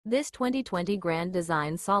This 2020 Grand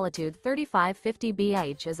Design Solitude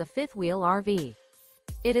 3550BH is a fifth-wheel RV.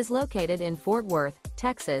 It is located in Fort Worth,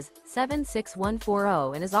 Texas,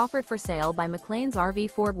 76140 and is offered for sale by McClain's RV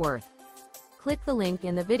Fort Worth. Click the link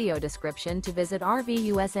in the video description to visit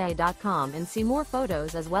RVUSA.com and see more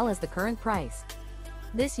photos as well as the current price.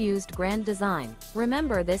 This used Grand Design.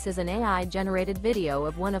 Remember, this is an AI-generated video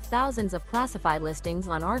of one of thousands of classified listings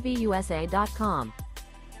on RVUSA.com.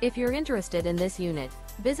 If you're interested in this unit,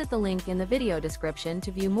 visit the link in the video description to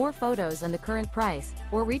view more photos and the current price,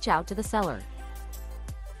 or reach out to the seller.